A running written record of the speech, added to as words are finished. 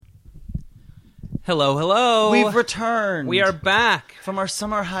Hello, hello. We've returned. We are back from our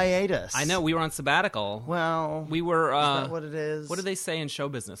summer hiatus. I know, we were on sabbatical. Well, we were. Is that what it is? What do they say in show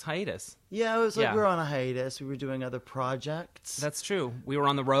business? Hiatus. Yeah, it was like we were on a hiatus. We were doing other projects. That's true. We were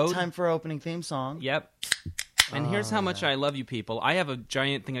on the road. Time for our opening theme song. Yep. And here's how much I love you people. I have a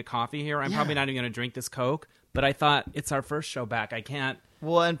giant thing of coffee here. I'm probably not even going to drink this Coke, but I thought it's our first show back. I can't.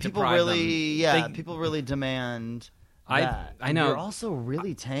 Well, and people really, them. people really demand that. I know. You're also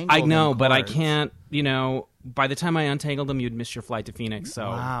really tangled. I know, in but I cords. can't. You know, by the time I untangled them, you'd miss your flight to Phoenix. So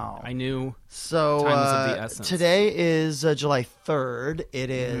I knew. So time was of the essence. Today is July 3rd. It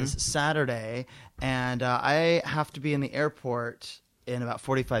is Saturday, and I have to be in the airport in about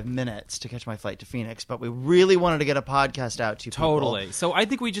 45 minutes to catch my flight to Phoenix, but we really wanted to get a podcast out to people. Totally. So I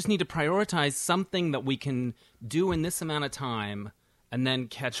think we just need to prioritize something that we can do in this amount of time and then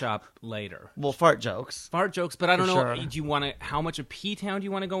catch up later. Well, fart jokes. Fart jokes, but I don't know, sure. do you want to, how much of P-Town do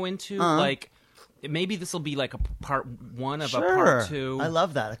you want to go into? Like, maybe this will be like a part one of a part two. I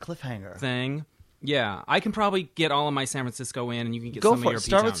love that, a cliffhanger thing. Yeah, I can probably get all of my San Francisco in, and you can get Go some for of your it.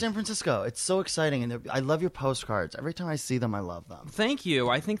 Start P-Town. with San Francisco. It's so exciting, and I love your postcards. Every time I see them, I love them. Thank you.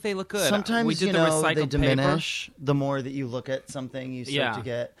 I think they look good. Sometimes, we did you the know, recycled they diminish paper. the more that you look at something. You start to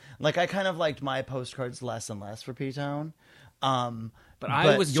get like I kind of liked my postcards less and less for P-Town. But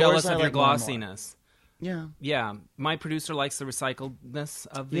I was jealous of your glossiness. Yeah. Yeah, my producer likes the recycledness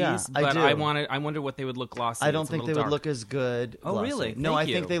of these, Yeah, I but do. I wonder what they would look glossy. I don't It's a think they little would dark. look as good. Oh, glossy. really? No, Thank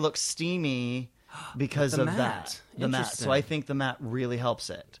I think you. they look steamy because The of matte. that. The matte. Interesting. So I think the matte really helps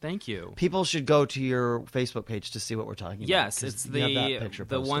it. Thank you. People should go to your Facebook page to see what we're talking about. Yes, 'cause it's you have that picture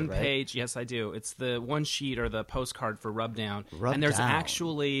the posted, one right? page. Yes, I do. It's the one sheet or the postcard for Rub Down. Rub and there's Down.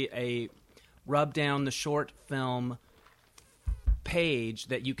 actually a Rub Down the short film page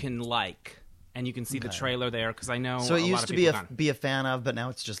that you can like, and you can see the trailer there because I know. So it a lot used of to people be a fan of, but now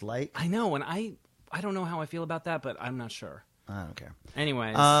it's just like. I know, and I don't know how I feel about that, but I'm not sure. I don't care.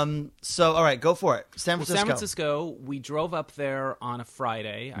 Anyways, So all right, go for it. San well, Francisco. San Francisco. We drove up there on a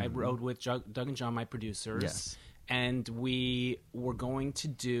Friday. I rode with Doug and John, my producers. Yes. And we were going to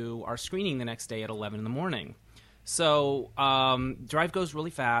do our screening the next day at 11 in the morning. So drive goes really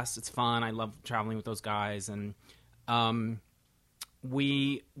fast. It's fun. I love traveling with those guys. And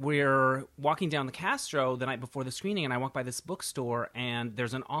we're walking down the Castro the night before the screening, and I walk by this bookstore, and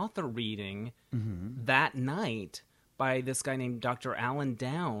there's an author reading that night by this guy named Dr. Alan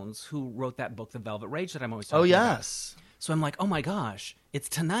Downs, who wrote that book, The Velvet Rage, that I'm always talking about. yes. So I'm like, oh my gosh, it's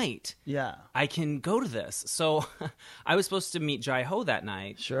tonight. Yeah. I can go to this. So I was supposed to meet Jai Ho that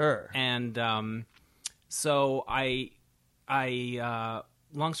night. Sure. And so I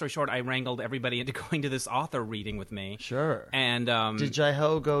long story short, I wrangled everybody into going to this author reading with me. Sure. And Did Jai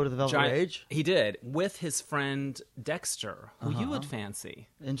Ho go to the Velvet Rage? He did, with his friend Dexter, who you would fancy.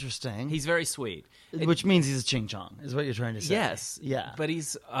 Interesting. He's very sweet. Which means he's a ching chong, is what you're trying to say. Yes. Yeah. But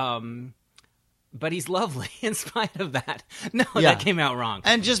he's lovely in spite of that. No, Yeah. that came out wrong.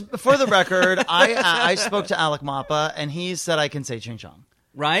 And just for the record, I spoke to Alec Mappa, and he said I can say ching chong.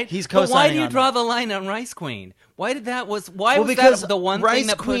 Right? He's But why co-signing do you on draw that. the line on Rice Queen? Why was because that the one Rice thing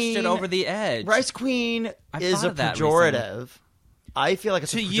that pushed it Queen- over the edge? Rice Queen I've is thought a of that pejorative. I feel like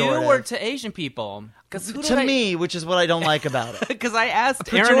it's to a you pejorative. or to Asian people? To me, which is what I don't like about it. Because I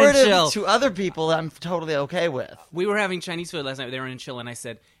asked Aaron and Jill. Pejorative to other people, I'm totally okay with. We were having Chinese food last night with Aaron and Jill, and I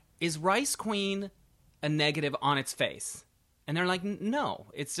said, "Is Rice Queen a negative on its face?" And they're like, "No,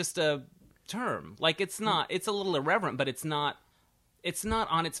 it's just a term. Like it's not. It's a little irreverent, but it's not. It's not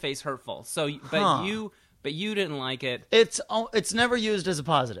on its face hurtful." So, but you didn't like it. It's never used as a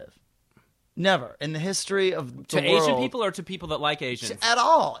positive. Never in the history of the To world. Asian people or to people that like Asians? At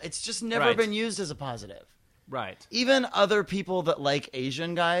all. It's just never Right. been used as a positive. Right. Even other people that like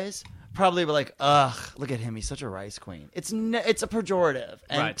Asian guys probably were like, ugh, look at him. He's such a rice queen. It's a pejorative.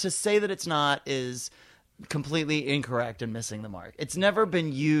 And Right. to say that it's not is completely incorrect and missing the mark. It's never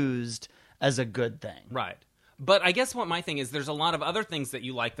been used as a good thing. Right. But I guess what my thing is, there's a lot of other things that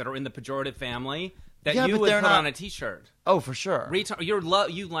you like that are in the pejorative family that Yeah, you but would they're put not- on a T-shirt. Oh, for sure. Retard.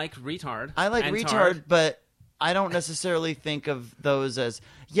 You like retard. I like and retard, tard. but I don't necessarily think of those as,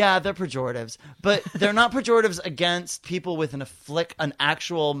 yeah, they're pejoratives. But they're not pejoratives against people with an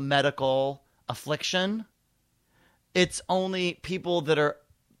actual medical affliction. It's only people that are,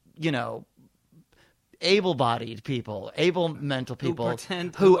 able-bodied people, able mental people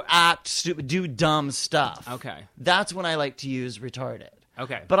who act stupid, do dumb stuff. Okay. That's when I like to use retarded.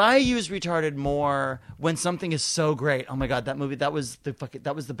 Okay. But I use retarded more when something is so great. Oh my god, that movie, that was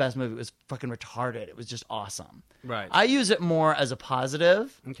the best movie. It was fucking retarded. It was just awesome. Right. I use it more as a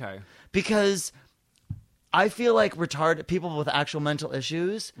positive Okay. because I feel like retarded people with actual mental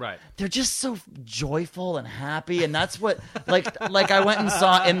issues, Right. they're just so joyful and happy, and that's what like I went and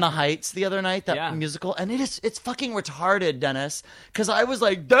saw In the Heights the other night, that Yeah. musical, and it's fucking retarded, Dennis, because I was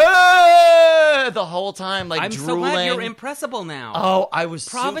like, duh, the whole time, like I'm drooling. so glad you're impressible now. Oh, I was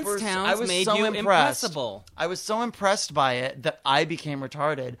Provincetowns I was made so you impressed. impressible. I was so impressed by it that I became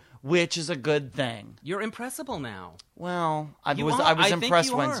retarded, which is a good thing. You're impressible now. Well, I You was are. I think impressed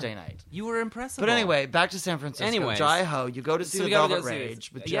you are. Wednesday night. You were impressible. But anyway, back to San Francisco. Anyways. Jai-Ho, you go to see So the we gotta Velvet go see Rage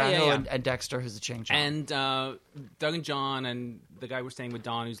this. with Yeah, Jai-Ho yeah. and Dexter, who's a Ching Chong. And Doug and John and the guy we're staying with,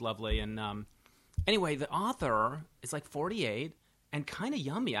 Don, who's lovely. And anyway, the author is like 48 and kind of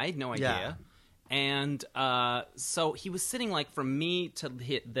yummy. I had no idea. Yeah. And so he was sitting like for me to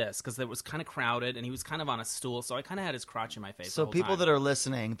hit this because it was kind of crowded and he was kind of on a stool. So I kind of had his crotch in my face. So the whole people time. that are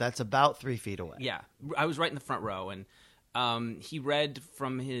listening, that's about 3 feet away. Yeah, I was right in the front row, and he read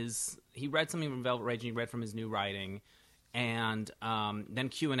something from Velvet Rage, and he read from his new writing, and then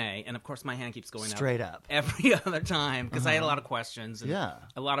Q&A, and of course my hand keeps going Straight up. every other time because I had a lot of questions. And Yeah.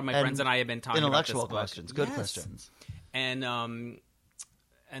 a lot of my And friends and I have been talking Intellectual about this book. questions, good Yes. questions.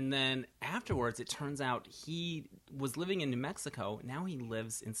 And then afterwards, it turns out he was living in New Mexico. Now he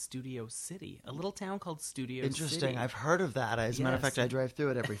lives in Studio City, a little town called Studio Interesting. City. I've heard of that. As a matter of Yes. fact, I drive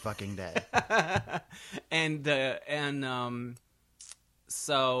through it every fucking day.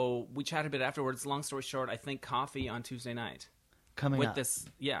 So we chatted a bit afterwards. Long story short, I think coffee on Tuesday night Coming with up. this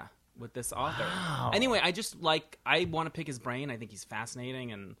author. Wow. Anyway, I want to pick his brain. I think he's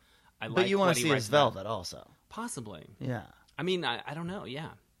fascinating, and But you want what to he see writes his about. Velvet also. Possibly. Yeah. I mean, I don't know. Yeah,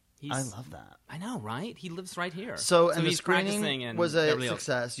 I love that. I know, right? He lives right here. So and the he's practicing screening in was a Beverly Hills.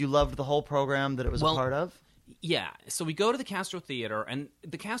 success. You loved the whole program that it was a Well, part of? Yeah. So we go to the Castro Theater, and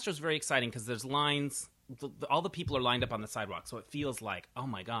the Castro's very exciting because there's lines. All the people are lined up on the sidewalk, so it feels like, oh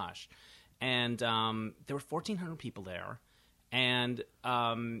my gosh. And there were 1,400 people there, and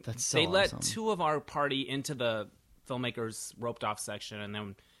That's so they let awesome. 2 of our party into the filmmakers roped off section,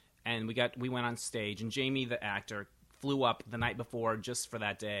 and we went on stage, and Jamie, the actor, flew up the night before just for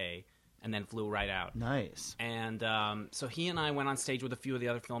that day, and then flew right out. Nice. And so he and I went on stage with a few of the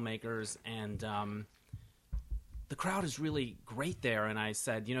other filmmakers, and the crowd is really great there. And I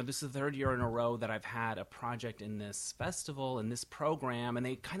said, this is the 3rd year in a row that I've had a project in this festival, in this program. And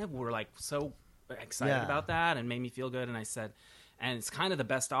they kind of were like so excited Yeah. about that and made me feel good. And I said, and it's kind of the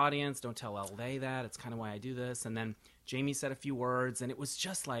best audience. Don't tell LA that. It's kind of why I do this. And then Jamie said a few words, and it was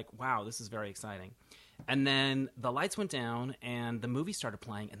just like, wow, this is very exciting. And then the lights went down, and the movie started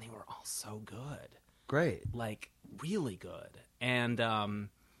playing, and they were all so good. Great. Like, really good. And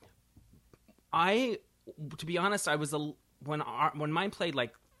to be honest, I was when mine played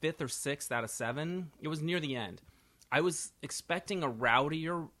like 5th or 6th out of 7, it was near the end. I was expecting a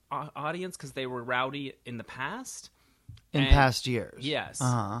rowdier audience because they were rowdy in the past. In And- past years. Yes.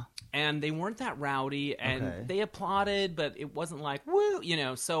 Uh-huh. And they weren't that rowdy, and Okay. they applauded, but it wasn't like woo,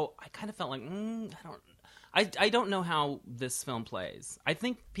 So I kind of felt like I don't know how this film plays. I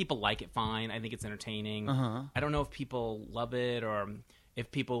think people like it fine. I think it's entertaining. Uh-huh. I don't know if people love it or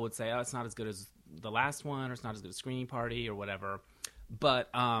if people would say, "Oh, it's not as good as the last one," or "It's not as good as Screening Party," or whatever. But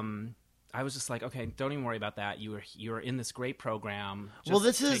I was just like, okay, don't even worry about that. You're in this great program. Just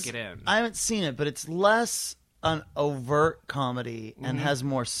This take is it in. I haven't seen it, but it's less an overt comedy and Mm-hmm. has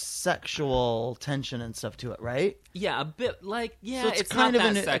more sexual tension and stuff to it, right? Yeah, a bit like So it's it's kind not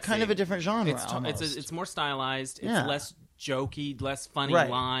of that sexy. kind of a different genre. It's almost. it's more stylized. It's Yeah. less jokey, less funny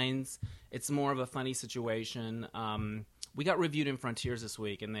Right. lines. It's more of a funny situation. We got reviewed in Frontiers this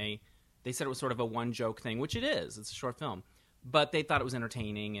week, and they said it was sort of a one joke thing, which it is. It's a short film, but they thought it was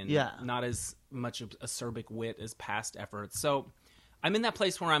entertaining and Yeah. not as much of acerbic wit as past efforts. So I'm in that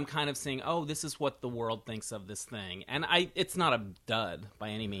place where I'm kind of saying, oh, this is what the world thinks of this thing, and it's not a dud by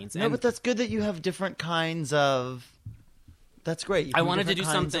any means. No, And but that's good that you have different kinds of. That's great. You I can wanted to different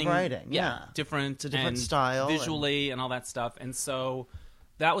do kinds of something, writing. different, It's a different and style and- visually, and all that stuff. And so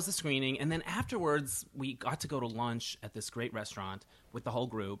that was the screening. And then afterwards, we got to go to lunch at this great restaurant with the whole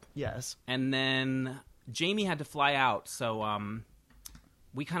group. Yes. And then Jamie had to fly out, so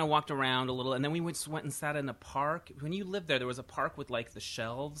we kind of walked around a little, and then we went and sat in a park. When you lived there was a park with like the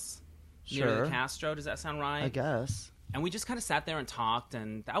shelves near Sure. the Castro. Does that sound right? I guess. And we just kind of sat there and talked,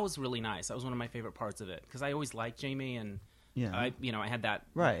 and that was really nice. That was one of my favorite parts of it because I always liked Jamie, and Yeah. I had that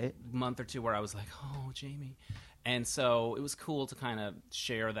Right. month or two where I was like, oh, Jamie. And so it was cool to kind of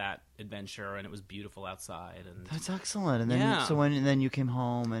share that adventure, and it was beautiful outside. And That's excellent. And then Yeah. and then you came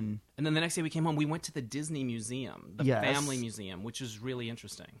home and and then the next day we came home, we went to the Disney Museum, the Yes. family museum, which is really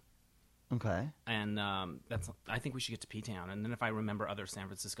interesting. Okay. And I think we should get to P-Town. And then if I remember other San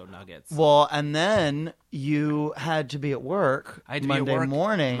Francisco nuggets. Well, and then you had to be at work I had to be at Monday work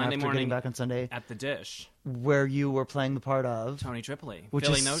morning Monday after morning getting back on Sunday, at the Dish. where you were playing the part of Tony Tripoli. which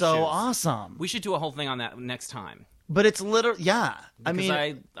Philly is No so Shoes. awesome. We should do a whole thing on that next time. But it's literally, yeah. I Because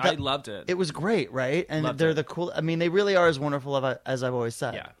mean, I loved it. it was great, right? And Loved they're it. the cool. I mean, they really are as wonderful as I've always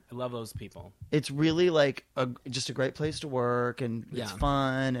said. Yeah, I love those people. It's really like just a great place to work, and it's Yeah.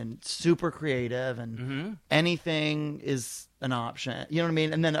 fun and super creative, and anything is an option. You know what I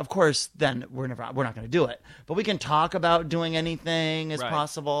mean? And then, of course, then we're not going to do it, but we can talk about doing anything as Right.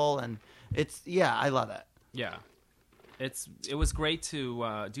 possible, and I love it. Yeah. It was great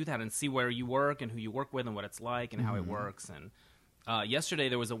to do that and see where you work and who you work with and what it's like and how it works. And yesterday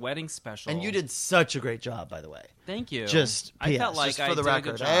there was a wedding special. And you did such a great job, by the way. Thank you. Just I PS, felt like just for I the did a record,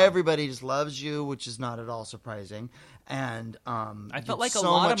 good job. everybody just loves you, which is not at all surprising. And I did felt like a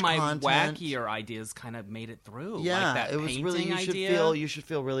so lot much of my content. wackier ideas kind of made it through. Yeah, like that it was painting really. idea. You should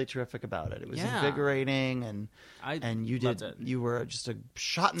feel really terrific about it. It was Yeah. invigorating, and I you loved did. it. You were just a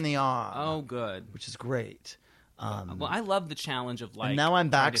shot in the arm. Oh, good. which is great. Well, I love the challenge of like. and now I'm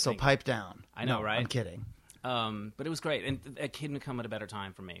trying back, to so think. pipe down. I know, No, right? I'm kidding. But it was great, and it couldn't come at a better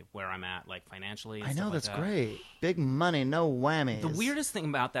time for me where I'm at, like financially. And I know stuff that's like that. great. Big money, no whammies. The weirdest thing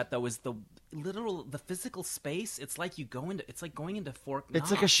about that though is the physical space. It's like it's like going into Fort Knox.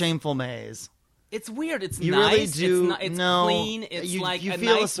 It's like a shameful maze. It's weird. It's You nice. really do- It's no, clean. It's you- like you a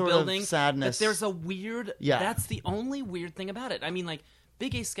feel a nice sort of building. sadness. But there's a weird. Yeah. That's the only weird thing about it. I mean, like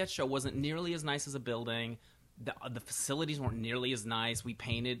Big A Sketch Show wasn't nearly as nice as a building. The facilities weren't nearly as nice.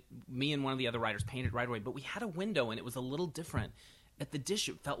 Me and one of the other writers painted right away, but we had a window and it was a little different. At the Dish,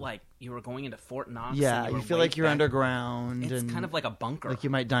 it felt like you were going into Fort Knox. Yeah, and you feel like you're back. underground. It's and kind of like a bunker. like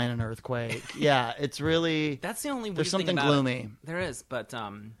you might die in an earthquake. Yeah, it's really. That's the only weird There's something thing about gloomy. it. There is, but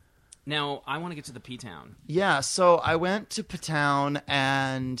now I want to get to the P-Town. Yeah, so I went to P-Town,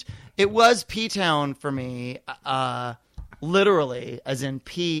 and it was P-Town for me, literally, as in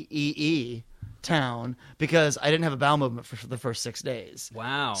P-E-E town, because I didn't have a bowel movement for the first 6 days.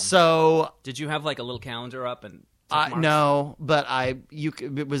 Wow. So Did you have like a little calendar up and took marks? no, but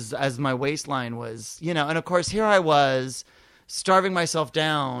it was as my waistline was, and of course here I was starving myself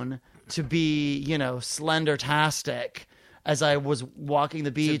down to be, slender-tastic as I was walking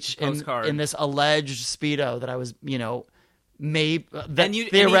the beach postcard. in this alleged Speedo that I was, maybe And you-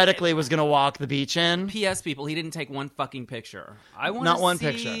 theoretically was going to walk the beach in. P.S. People, he didn't take one fucking picture. I want Not to one see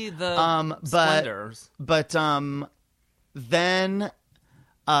picture. the splendors. But then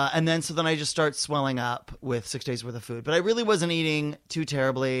so then I just start swelling up with 6 days worth of food. But I really wasn't eating too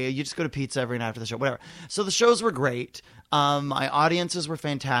terribly. You just go to pizza every night after the show, whatever. So the shows were great. My audiences were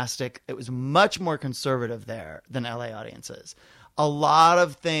fantastic. It was much more conservative there than LA audiences. A lot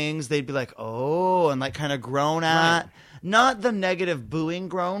of things they'd be like, oh, and like kind of groan at. Right. Not the negative booing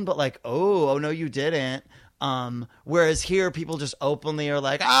groan, but like, oh no, you didn't. Whereas here, people just openly are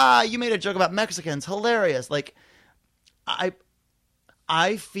like, you made a joke about Mexicans, hilarious. Like,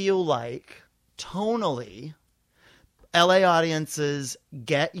 I feel like tonally, LA audiences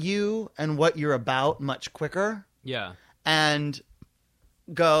get you and what you're about much quicker, Yeah. and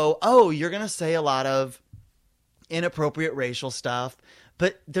go, oh, you're gonna say a lot of inappropriate racial stuff,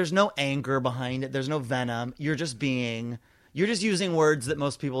 but there's no anger behind it. There's no venom. You're just using words that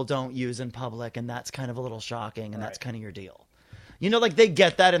most people don't use in public, and that's kind of a little shocking, and that's kind of your deal. Like they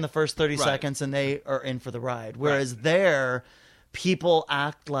get that in the first 30 Right. seconds, and they are in for the ride. Whereas there, people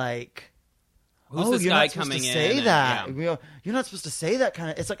act like, Who's oh, this you're guy not supposed coming to in? say and- that. yeah. You're not supposed to say that kind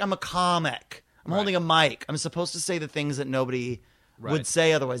of. It's like I'm a comic. I'm holding a mic. I'm supposed to say the things that nobody Right. would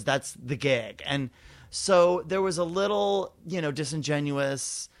say otherwise. That's the gig. And so there was a little,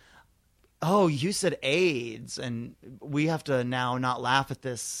 disingenuous. Oh, you said AIDS, and we have to now not laugh at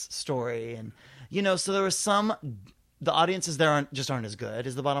this story. And so there was some. The audiences there aren't as good,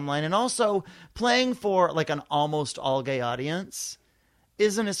 is the bottom line. And also playing for like an almost all gay audience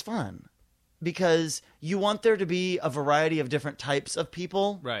isn't as fun, because you want there to be a variety of different types of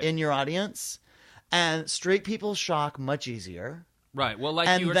people Right. in your audience, and straight people shock much easier. Right. Well, like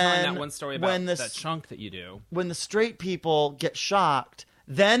And you were telling then that one story about when this- that chunk that you do. When the straight people get shocked,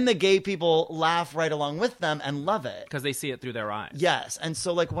 then the gay people laugh right along with them and love it. Because they see it through their eyes. Yes. And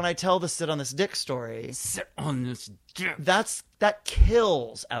so like when I tell the sit on this dick story, Sit on this dick. that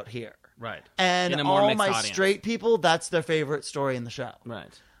kills out here. Right. And In a more all mixed my audience. straight people, that's their favorite story in the show.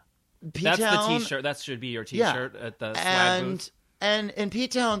 Right. P-Town, That's the T-shirt. That should be your T-shirt at the swag booth. And in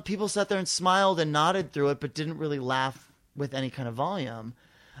P-Town, people sat there and smiled and nodded through it, but didn't really laugh with any kind of volume.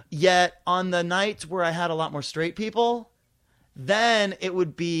 Yet on the nights where I had a lot more straight people, then it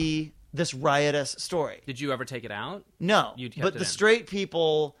would be this riotous story. Did you ever take it out? No, You kept but it the in. straight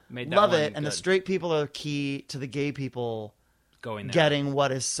people Made that love one it, and the good. straight people are key to the gay people Going there. getting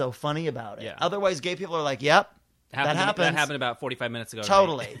what is so funny about it. Yeah. Otherwise, gay people are like, "Yep, that happens." That happened about 45 minutes ago.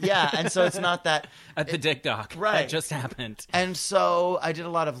 Totally, right? yeah. And so it's not that. At the Dick Doc. Right. That just happened. And so I did a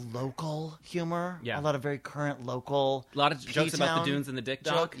lot of local humor. Yeah. A lot of very current local. A lot of jokes about the P-town dunes and the Dick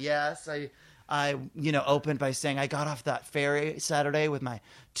Doc. joke. Yes, I opened by saying I got off that ferry Saturday with my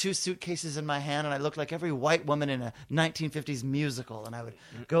 2 suitcases in my hand, and I looked like every white woman in a 1950s musical. And I would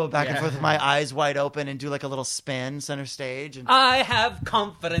go back and forth with my eyes wide open and do like a little spin center stage. And I have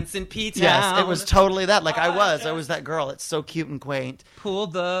confidence in P-Town. yes, it was totally that. Like I was just- that girl. It's so cute and quaint. Pull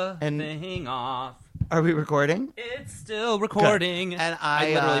the And- thing off. Are we recording? It's still recording. And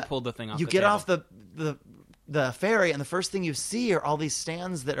I literally pulled the thing off. You the get table. off the ferry, and the first thing you see are all these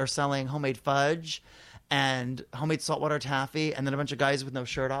stands that are selling homemade fudge and homemade saltwater taffy, and then a bunch of guys with no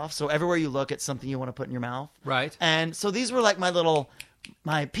shirt off. So everywhere you look, it's something you want to put in your mouth. Right. And so these were like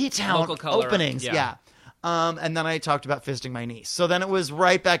my P-Town Local color, openings. yeah. Yeah. And then I talked about fisting my niece. So then it was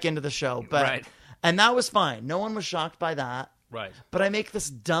right back into the show. But, Right. And that was fine. No one was shocked by that. Right. But I make this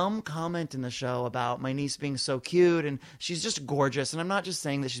dumb comment in the show about my niece being so cute, and she's just gorgeous. And I'm not just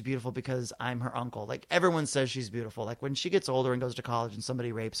saying that she's beautiful because I'm her uncle. Like, everyone says she's beautiful. Like, when she gets older and goes to college and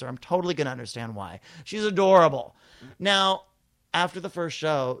somebody rapes her, I'm totally going to understand why. She's adorable. Now, after the first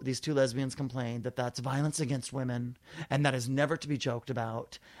show, these 2 lesbians complained that that's violence against women, and that is never to be joked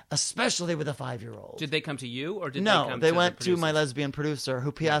about, especially with a 5-year-old. Did they come to you, or did No, they come they to went the to my producers? lesbian producer,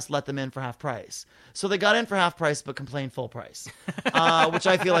 who PS let them in for half price. So they got in for half price, but complained full price, which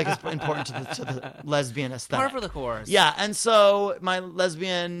I feel like is important to the lesbian aesthetic. Par for the course. Yeah, and so my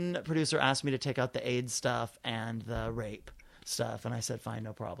lesbian producer asked me to take out the AIDS stuff and the rape stuff, and I said, fine,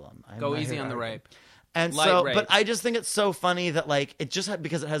 no problem. I'm Go not easy here on to the argue. rape. And Light so, rape. but I just think it's so funny that like it just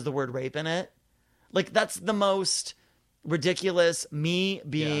because it has the word rape in it, like that's the most ridiculous me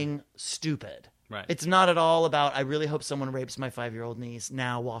being stupid. Right. It's not at all about I really hope someone rapes my 5-year-old niece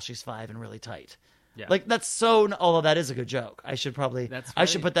now while she's 5 and really tight. Yeah. Like that's so. Although that is a good joke, I should probably. That's I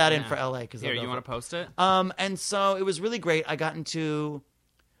should right. put that in Yeah. for LA because Here, you want to post it? And so it was really great.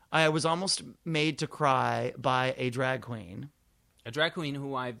 I was almost made to cry by a drag queen A drag queen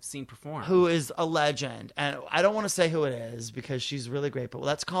who I've seen perform. who is a legend. And I don't want to say who it is because she's really great, but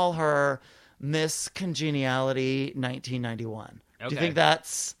let's call her Miss Congeniality 1991. Do you Okay. think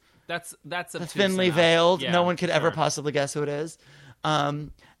that's That's obtuse thinly enough. veiled? Yeah, No one could ever sure. possibly guess who it is.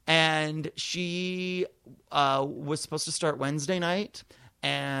 And she was supposed to start Wednesday night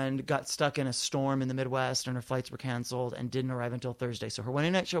and got stuck in a storm in the Midwest, and her flights were canceled and didn't arrive until Thursday. So her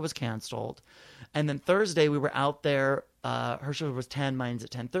Wednesday night show was canceled. And then Thursday we were out there. Her show was 10, mine's at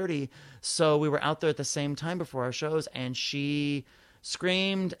 10:30. So we were out there at the same time before our shows, and she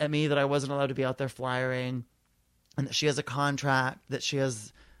screamed at me that I wasn't allowed to be out there flyering, and that she has a contract, that she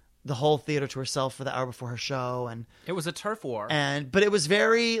has the whole theater to herself for the hour before her show. And It was a turf war. but it was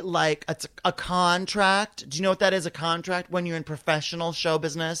very like it's a contract. Do you know what that is? A contract when you're in professional show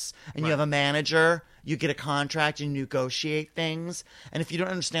business and you have a manager, you get a contract and you negotiate things. And if you don't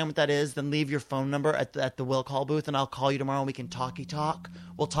understand what that is, then leave your phone number at the will call booth, and I'll call you tomorrow and we can talk.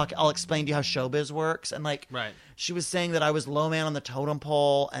 We'll talk. I'll explain to you how showbiz works. And like, Right. she was saying that I was low man on the totem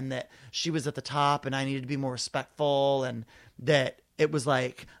pole and that she was at the top and I needed to be more respectful, and that it was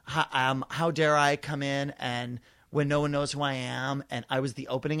like, how dare I come in and when no one knows who I am, and I was the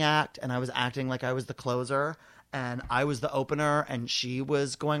opening act and I was acting like I was the closer and I was the opener and she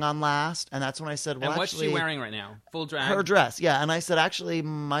was going on last. And that's when I said, well, and what's actually, she wearing right now? Full drag? her dress. Yeah. And I said, actually,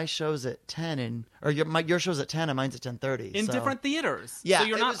 my show's at 10 or your show's at 10 and mine's at 10:30. In So- different theaters. Yeah, So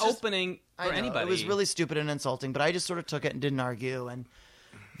you're it not was just- opening I for know, anybody. It was really stupid and insulting, but I just sort of took it and didn't argue. And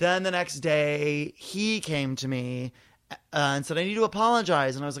then the next day, he came to me and said, I need to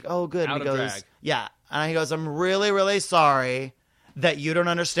apologize. And I was like, oh, good. Out And he of goes, drag. yeah. And he goes, I'm really, really sorry that you don't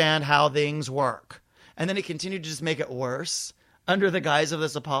understand how things work. And then he continued to just make it worse under the guise of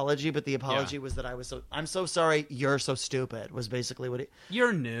this apology. But the apology was that I'm so sorry. You're so stupid was basically what it.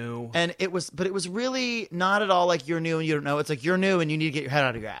 You're new. And it was really not at all like you're new and you don't know. It's like you're new and you need to get your head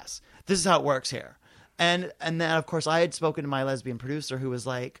out of your ass. This is how it works here. And then, of course, I had spoken to my lesbian producer who was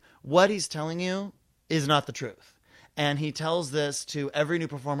like, what he's telling you is not the truth. And he tells this to every new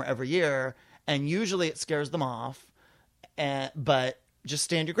performer every year, and usually it scares them off. But just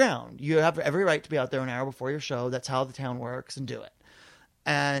stand your ground. You have every right to be out there an hour before your show. That's how the town works, and do it.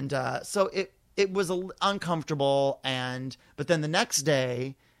 And so it was uncomfortable. But then the next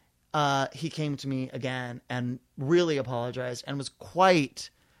day, he came to me again and really apologized and was quite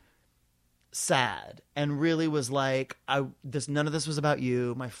sad and really was like, none of this was about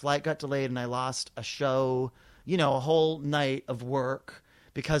you. My flight got delayed and I lost a show, you know, a whole night of work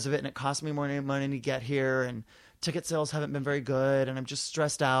because of it, and it cost me more money to get here, and ticket sales haven't been very good, and I'm just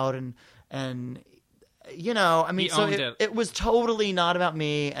stressed out, and you know, I mean, so it was totally not about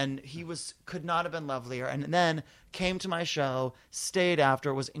me, and he could not have been lovelier, and then came to my show, stayed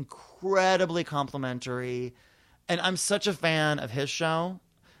after, was incredibly complimentary, and I'm such a fan of his show.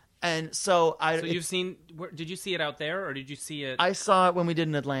 And so you've seen? Did you see it out there, or did you see it? I saw it when we did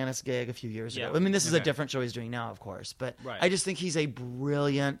an Atlantis gig a few years ago. I mean, this is a different show he's doing now, of course, but I just think he's a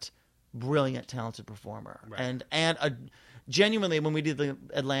brilliant, talented performer, and genuinely, when we did the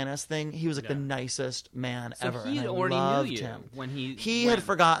Atlantis thing, he was like the nicest man ever. He and I already loved knew you him. when he had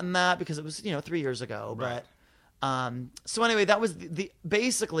forgotten that because it was 3 years ago, right. But so anyway, that was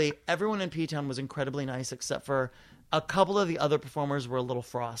basically everyone in P-Town was incredibly nice except for a couple of the other performers were a little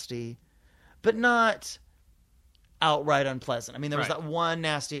frosty, but not outright unpleasant. I mean, there was that one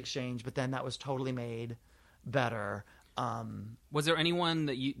nasty exchange, but then that was totally made better. Was there anyone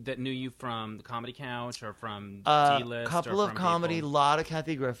that knew you from the Comedy Couch or from A D-List? couple of comedy, a lot of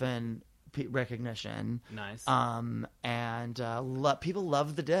Kathy Griffin recognition. Nice. And people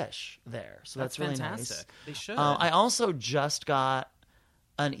love the dish there, so that's really fantastic. nice. They should. I also just got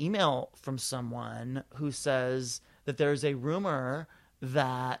an email from someone who says that there's a rumor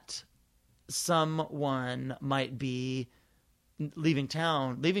that someone might be leaving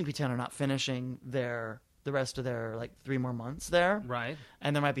P-Town or not finishing the rest of their 3 more months there. Right.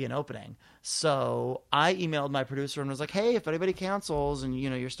 And there might be an opening. So I emailed my producer and was like, hey, if anybody cancels and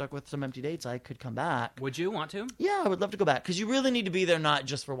you're stuck with some empty dates, I could come back. Would you want to? Yeah, I would love to go back because you really need to be there not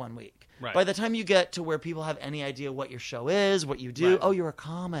just for 1 week. Right. By the time you get to where people have any idea what your show is, what you do, oh, you're a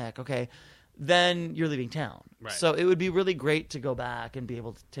comic, okay, then you're leaving town. Right. So it would be really great to go back and be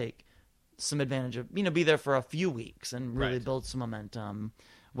able to take some advantage of, be there for a few weeks and really build some momentum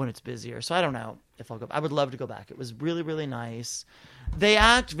when it's busier. So I don't know if I'll go. I would love to go back. It was really, really nice. They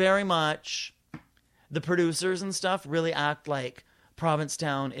act very much, the producers and stuff really act like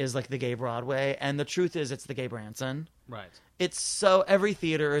Provincetown is like the gay Broadway, and the truth is it's the gay Branson. Right. It's so, every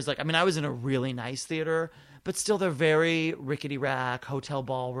theater is I was in a really nice theater, but still they're very rickety-rack, hotel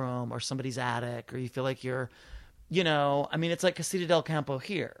ballroom, or somebody's attic, or you feel like you're, it's like Casita del Campo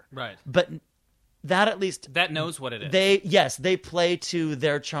here. Right. But that at least... That knows what it is. They play to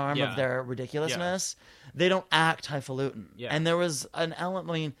their charm of their ridiculousness. Yeah. They don't act highfalutin. Yeah. And there was an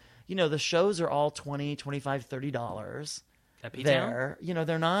element, the shows are all $20, $25, $30 at P-Town? there.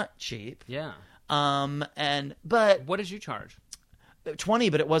 They're not cheap. Yeah. But what did you charge?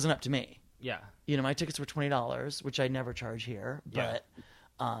 $20, but it wasn't up to me. Yeah. My tickets were $20, which I never charge here. But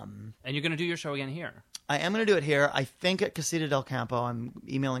and you're going to do your show again here? I am going to do it here. I think at Casita del Campo. I'm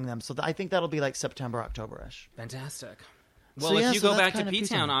emailing them, so I think that'll be September, October-ish. Fantastic. Well, if you go back to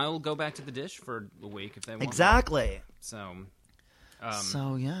P-Town, I'll go back to the dish for a week if they want. Exactly. So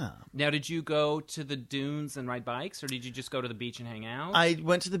yeah. Now, did you go to the dunes and ride bikes, or did you just go to the beach and hang out? I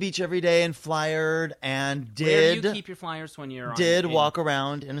went to the beach every day and flyered and Where do you keep your flyers when you're walk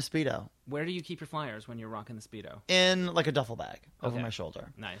around in a Speedo. Where do you keep your flyers when you're rocking the Speedo? In a duffel bag over my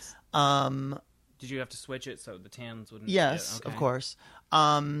shoulder. Nice. Did you have to switch it so the tans wouldn't? Yes, of course.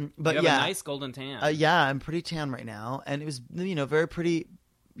 But you have a nice golden tan. Yeah, I'm pretty tan right now, and it was very pretty.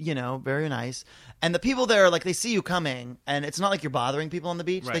 Very nice. And the people there, they see you coming, and it's not like you're bothering people on the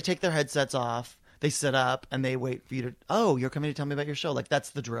beach. Right. They take their headsets off, they sit up, and they wait for you to, oh, you're coming to tell me about your show.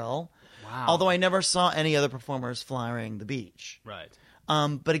 That's the drill. Wow. Although I never saw any other performers flying the beach. Right.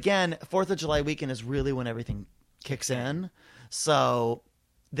 But again, 4th of July weekend is really when everything kicks in. So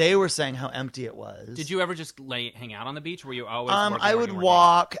they were saying how empty it was. Did you ever just hang out on the beach? Were you always I would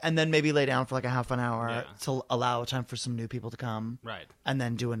walk and then maybe lay down for a half an hour to allow time for some new people to come. Right. And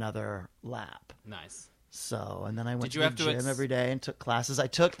then do another lap. Nice. So, and then I went to the gym every day and took classes. I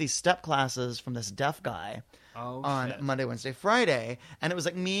took these step classes from this deaf guy on Monday, Wednesday, Friday. And it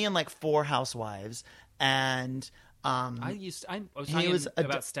was me and 4 housewives. And I was talking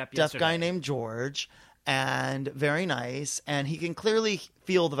about step deaf guy named George. And very nice, and he can clearly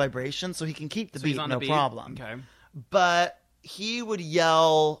feel the vibration, so he can keep the beat, no problem. Okay. But he would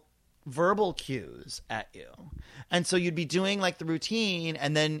yell verbal cues at you, and so you'd be doing the routine,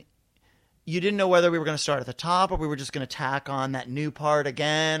 and then you didn't know whether we were going to start at the top or we were just going to tack on that new part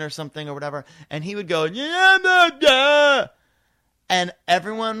again or something or whatever. And he would go, yeah, and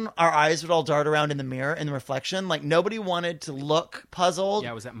everyone, our eyes would all dart around in the mirror in the reflection, nobody wanted to look puzzled.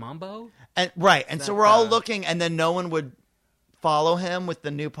 Yeah, was that Mambo? And right, and so we're all looking, and then no one would follow him with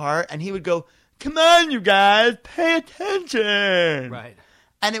the new part, and he would go, "Come on, you guys, pay attention!" Right.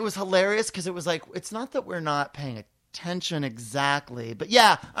 And it was hilarious because it was like, it's not that we're not paying attention exactly, but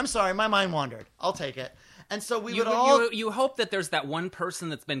yeah, I'm sorry, my mind wandered. I'll take it. And so we would all... You hope that there's that one person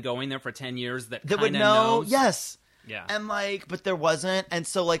that's been going there for 10 years that would know. knows. Yes. Yeah. And like, but there wasn't. And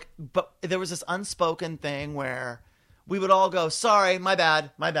so like, but there was this unspoken thing where we would all go, sorry, my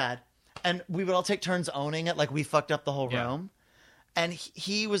bad. And we would all take turns owning it. Like we fucked up the whole room. And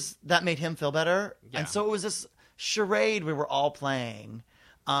he was, that made him feel better. Yeah. And so it was this charade we were all playing.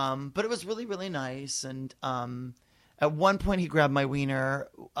 But it was really, really nice. And at one point he grabbed my wiener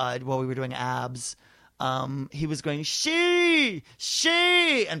while we were doing abs. He was going, she,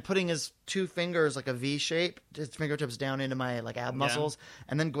 and putting his two fingers like a V shape, his fingertips down into my like ab muscles,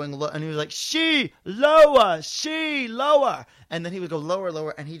 and then going low, and he was like, she, lower, and then he would go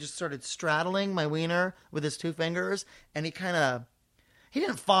lower, and he just started straddling my wiener with his two fingers, and he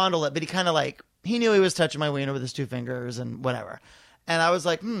didn't fondle it, but he kind of like, he knew he was touching my wiener with his two fingers and whatever, and I was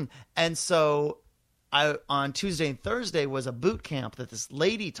like, and so... on Tuesday and Thursday was a boot camp that this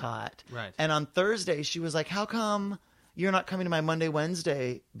lady taught. Right. And on Thursday, she was like, how come you're not coming to my Monday,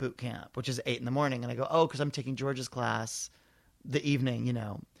 Wednesday boot camp, which is 8 a.m. And I go, oh, because I'm taking George's class, the evening,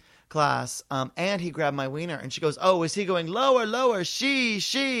 class. And he grabbed my wiener. And she goes, oh, is he going lower,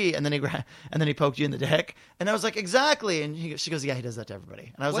 she? And then he poked you in the dick. And I was like, exactly. And she goes, yeah, he does that to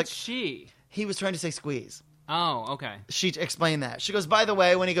everybody. And I was What's like, she? He was trying to say squeeze. Oh, okay. She explained that. She goes, by the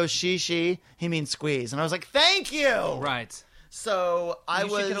way, when he goes she, he means squeeze. And I was like, thank you. Right. So you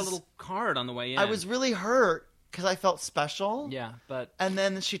should get a little card on the way in. I was really hurt because I felt special. Yeah, but... And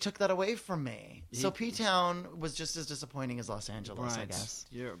then she took that away from me. So P-Town was just as disappointing as Los Angeles, I guess.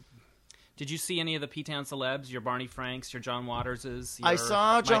 Did you see any of the P-Town celebs? Your Barney Franks, your John Waterses? I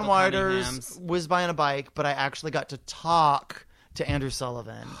saw John Waters was buying a bike, but I actually got to talk to Andrew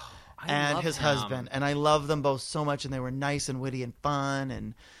Sullivan. And his husband, and I love them both so much, and they were nice and witty and fun,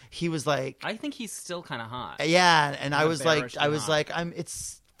 and he was like, I think he's still kind of hot. Yeah, and I was like,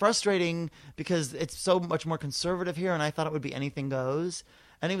 it's frustrating because it's so much more conservative here, and I thought it would be anything goes,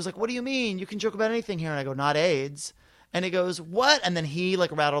 and he was like, what do you mean? You can joke about anything here, and I go, not AIDS, and he goes, what? And then he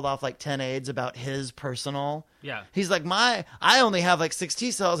like rattled off like 10 AIDS about his personal. Yeah. He's like, I only have like 6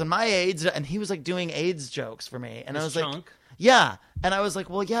 T cells, and my AIDS, and he was like doing AIDS jokes for me, and I was like, yeah. And I was like,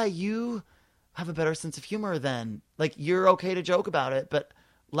 well, yeah, you have a better sense of humor then. Like, you're okay to joke about it. But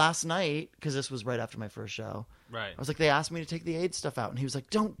last night, because this was right after my first show, right? I was like, they asked me to take the AIDS stuff out. And he was like,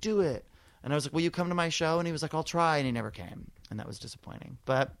 don't do it. And I was like, will you come to my show? And he was like, I'll try. And he never came. And that was disappointing.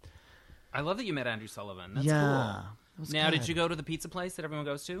 But I love that you met Andrew Sullivan. That's cool. Now, did you go to the pizza place that everyone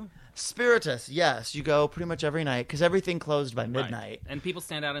goes to? Spiritus, yes. You go pretty much every night because everything closed by midnight. Right. And people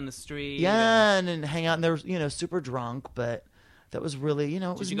stand out in the street. Yeah, and hang out. And they're, super drunk, but that was really, it was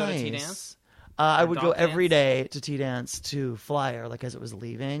nice. Did you go to T-Dance? I would go every day to T-Dance to Flyer, like as it was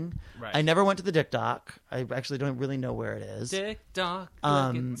leaving. Right. I never went to the Dick Dock. I actually don't really know where it is. Dick Dock,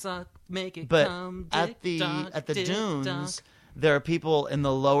 look it, suck, make it but come. But at the dunes, there are people in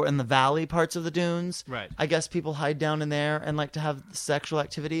the valley parts of the dunes. Right. I guess people hide down in there and like to have sexual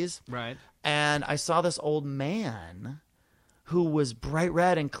activities. Right. And I saw this old man who was bright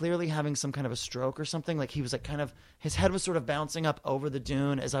red and clearly having some kind of a stroke or something. Like he was like his head was sort of bouncing up over the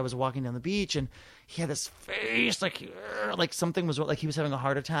dune as I was walking down the beach, and he had this face like something was like he was having a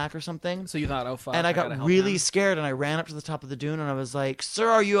heart attack or something. So you thought, oh fuck. And I got really scared, and I ran up to the top of the dune and I was like, sir,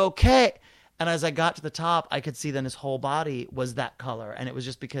 are you okay? And as I got to the top, I could see then his whole body was that color. And it was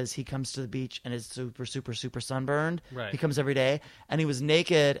just because he comes to the beach and is super, super, super sunburned. Right. He comes every day, and he was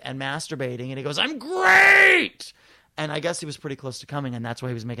naked and masturbating, and he goes, I'm great! And I guess he was pretty close to coming, and that's why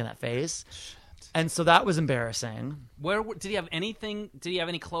he was making that face. Shit. And so that was embarrassing. Where did he have anything? Did he have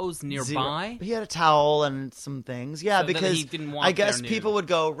any clothes nearby? He had a towel and some things. Yeah, so because he didn't want I guess people would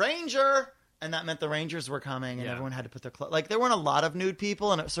go, Ranger! And that meant the Rangers were coming, and everyone had to put their clothes. Like, there weren't a lot of nude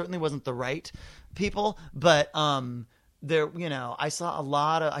people, and it certainly wasn't the right people. But there, I saw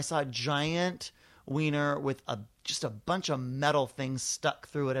a giant wiener with just a bunch of metal things stuck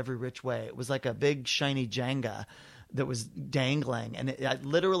through it every which way. It was like a big shiny Jenga that was dangling, and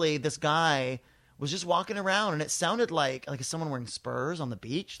literally this guy was just walking around, and it sounded like someone wearing spurs on the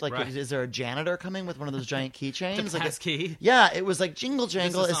beach. Like, right. Is there a janitor coming with one of those giant keychains? The pass key? Yeah, it was like jingle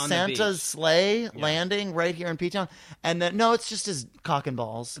jangle. Is Santa's sleigh landing right here in P-Town? And then no, it's just his cock and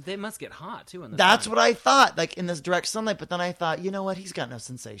balls. But they must get hot too in the That's sun. what I thought, like in this direct sunlight. But then I thought, you know what? He's got no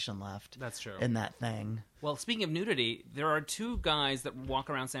sensation left. That's true. In that thing. Well, speaking of nudity, there are 2 guys that walk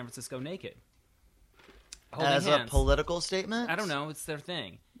around San Francisco naked. As hands. A political statement? I don't know. It's their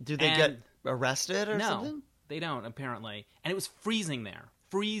thing. Do they get arrested or something? No, they don't, apparently. And it was freezing there.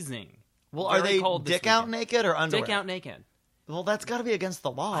 Freezing. Well, are they dick out naked or underwear? Dick out naked. Well, that's got to be against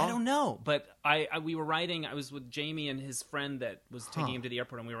the law. I don't know, but we were riding. I was with Jamie and his friend that was taking him to the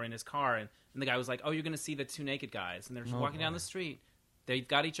airport, and we were in his car, and the guy was like, "Oh, you're going to see the two naked guys," and they're just walking down the street. They've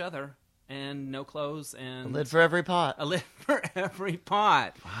got each other and no clothes and A lid for every pot. a lid for every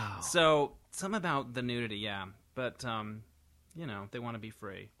pot. Wow. So something about the nudity, yeah, but they want to be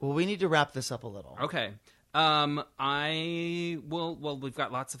free. Well, we need to wrap this up a little. Okay. We've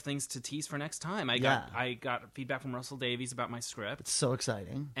got lots of things to tease for next time. I got feedback from Russell Davies about my script. It's so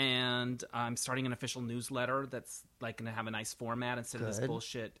exciting. And I'm starting an official newsletter that's like going to have a nice format instead of this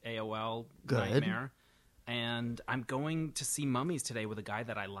bullshit AOL nightmare. And I'm going to see mummies today with a guy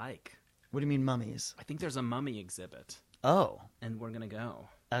that I like. What do you mean mummies? I think there's a mummy exhibit. Oh. And we're going to go.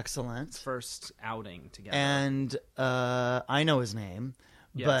 Excellent. First outing together. And I know his name.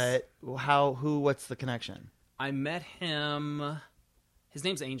 Yes. But what's the connection? I met him. His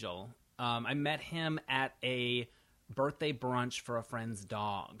name's Angel. I met him at a birthday brunch for a friend's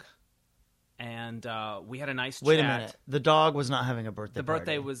dog. And we had a nice chat. Wait a minute. The dog was not having a birthday The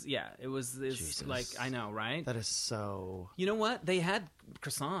birthday party. was, it was Jesus. like, I know, right? That is so... You know what? They had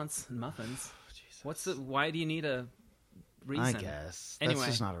croissants and muffins. Jesus. Why do you need a reason? I guess. Anyway,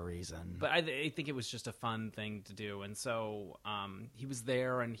 that's just not a reason. But I think it was just a fun thing to do. And so he was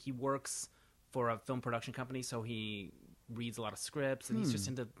there, and he works for a film production company, so he reads a lot of scripts, and he's just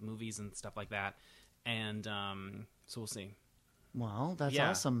into movies and stuff like that. And so we'll see. Well, that's Yeah,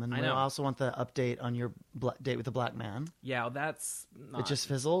 awesome. And I we know. also want the update on your date with the black man. Yeah, well, that's not... It just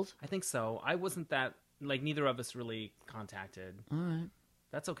fizzled? I think so. I wasn't that... Like, neither of us really contacted. All right.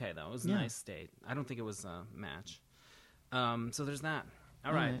 That's okay, though. It was a Yeah. nice date. I don't think it was a match. So there's that.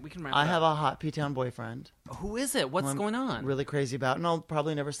 All right, we can wrap it I up. have a hot P-Town boyfriend. Who is it? What's who I'm going on? Really crazy about, and I'll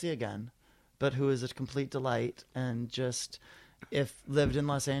probably never see again. But who is a complete delight, and just, if lived in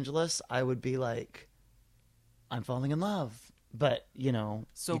Los Angeles, I would be like, I'm falling in love. But,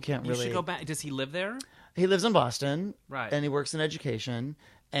 So you can't really... should go back. Does he live there? He lives in Boston, Right. and he works in education,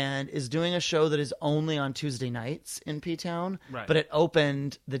 and is doing a show that is only on Tuesday nights in P-Town. Right. But it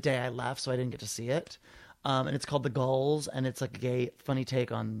opened the day I left, so I didn't get to see it. And it's called The Gulls, and it's like a gay, funny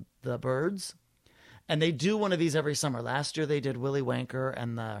take on the birds. And they do one of these every summer. Last year they did Willy Wanker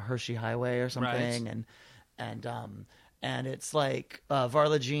and the Hershey Highway or something, Right. and it's like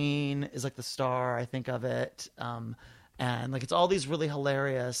Varla Jean is like the star, I think, of it. And like it's all these really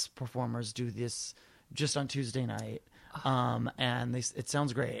hilarious performers do this just on Tuesday night. And it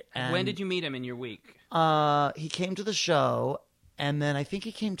sounds great. And When did you meet him in your week? he came to the show, and then I think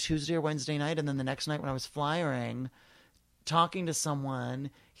he came Tuesday or Wednesday night, and then the next night when I was flyering, talking to someone,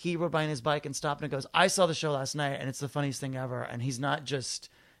 he rode by on his bike and stopped and goes, I saw the show last night, and it's the funniest thing ever. And he's not just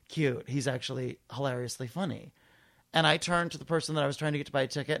cute, he's actually hilariously funny. And I turned to the person that I was trying to get to buy a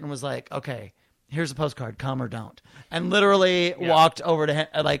ticket and was like, okay, here's a postcard, come or don't. And literally walked over to him,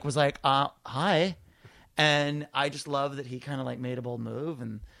 was like, hi. And I just love that he kind of like made a bold move,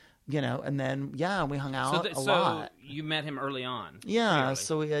 and and then we hung out a lot. So you met him early on. Yeah, clearly.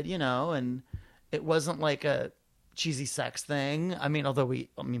 so we had and it wasn't like a cheesy sex thing. I mean, although we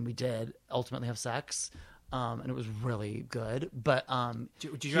did ultimately have sex, and it was really good. But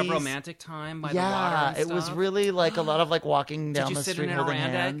did you have romantic time by the water? yeah, And it was stuff? really like a lot of like walking down Did you the sit street in an holding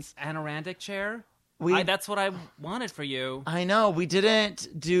hands. Adirondack chair? We- That's what I wanted for you. I know we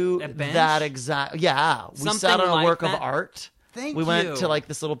didn't do That bench? that exact. Yeah, we Something sat on a like work that? of art. Thank we you. went to like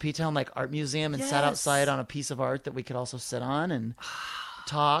this little P-Town like art museum and sat Yes. outside on a piece of art that we could also sit on and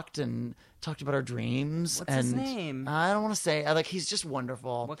talked about our dreams. What's and his name? I don't want to say. He's just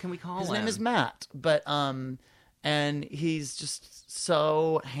wonderful. What can we call his him? name is Matt, but and he's just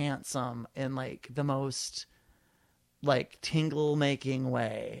so handsome in like the most like tingle making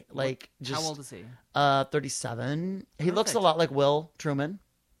way. Like just How old is he? 37. He looks a lot like Will Truman.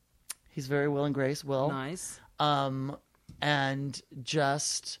 He's very Will and Grace. Will. Nice. And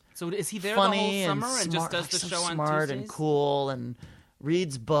just So is he there funny the whole summer and just smart, does the so show on smart Tuesdays? and cool and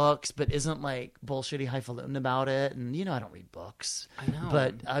reads books, but isn't like bullshitty highfalutin about it. And I don't read books. I know.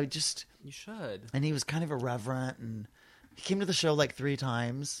 But I just You should. and he was kind of irreverent, and he came to the show like 3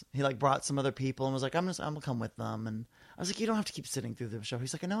 times. He like brought some other people and was like, I'm gonna come with them. And I was like, you don't have to keep sitting through the show.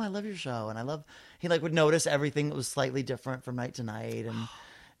 He's like, no, I love your show, and he like would notice everything that was slightly different from night to night, and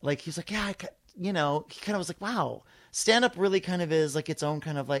like he's like, yeah, he kind of was like, wow, stand up really kind of is like its own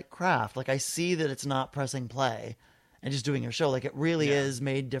kind of like craft. Like I see that it's not pressing play and just doing your show. Like it really is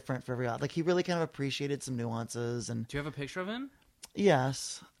made different for every like he really kind of appreciated some nuances. And Do you have a picture of him?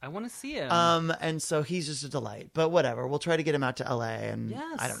 yes. I want to see him. And so he's just a delight. But whatever, we'll try to get him out to LA, and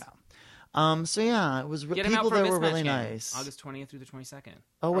Yes. I don't know. So yeah, it was Get him out people for a there were mismatch really game, nice. August 20th through the 22nd.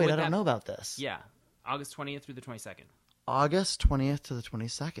 Oh Or wait, would I don't that- know about this. Yeah, August 20th through the 22nd. August 20th to the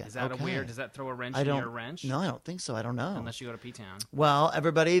 22nd. Is that okay. a weird? Does that throw a wrench I in don't, your wrench? No, I don't think so. I don't know. Unless you go to P-Town. Well,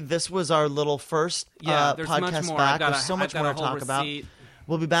 everybody, this was our little first There's podcast much more. back. I've There's so much got more a to whole talk about. receipt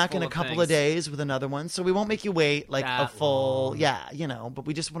We'll be back in full a of couple things. of days with another one, so we won't make you wait like a That full, long. but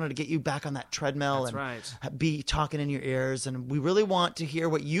we just wanted to get you back on that treadmill That's and right. be talking in your ears. And we really want to hear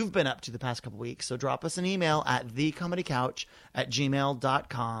what you've been up to the past couple weeks. So drop us an email at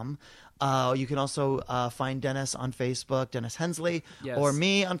thecomedycouch@gmail.com. You can also find Dennis on Facebook, Dennis Hensley, Yes. or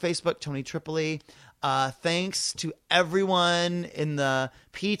me on Facebook, Tony Tripoli. Thanks to everyone in the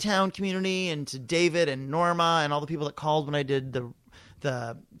P-Town community and to David and Norma and all the people that called when I did the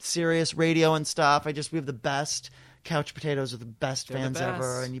Sirius radio and stuff. We have the best Couch Potatoes, are the best They're the fans ever,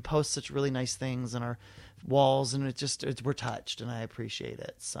 best. and you post such really nice things on our walls, and we're touched, and I appreciate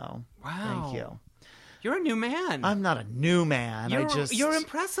it. So Wow. thank you. You're a new man. I'm not a new man. You're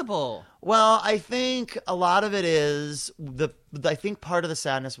impressible. Well, I think a lot of it is I think part of the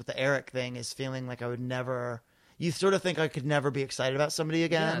sadness with the Eric thing is feeling like I would never. You sort of think I could never be excited about somebody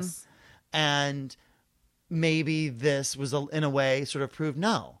again, Yes. and maybe this was in a way sort of proved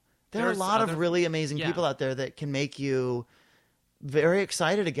no. There are a There's lot other- of really amazing yeah. people out there that can make you very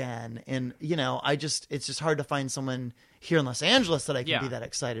excited again, and it's just hard to find someone here in Los Angeles that I can Yeah. be that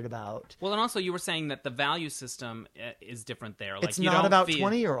excited about. Well, and also you were saying that the value system is different there. Like It's you not don't about feel-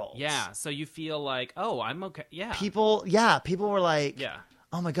 20-year-olds. Yeah, so you feel like, oh, I'm okay. Yeah. People were like, Yeah.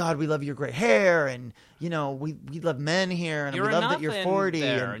 oh my God, we love your gray hair, and we love men here, and You're we love enough that you're in 40.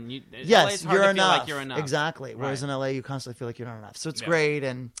 there, and and you- in LA, yes, it's hard you're to feel enough. like you're enough. Exactly. Whereas Right. in LA, you constantly feel like you're not enough. So it's Yeah. great.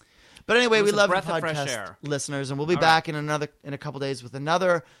 But anyway, It we was a love you, breath of fresh podcast air. listeners, and we'll be All back in a couple days with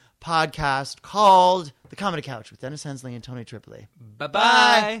another podcast called The Comedy Couch with Dennis Hensley and Tony Tripoli.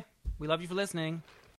 Bye-bye. We love you for listening.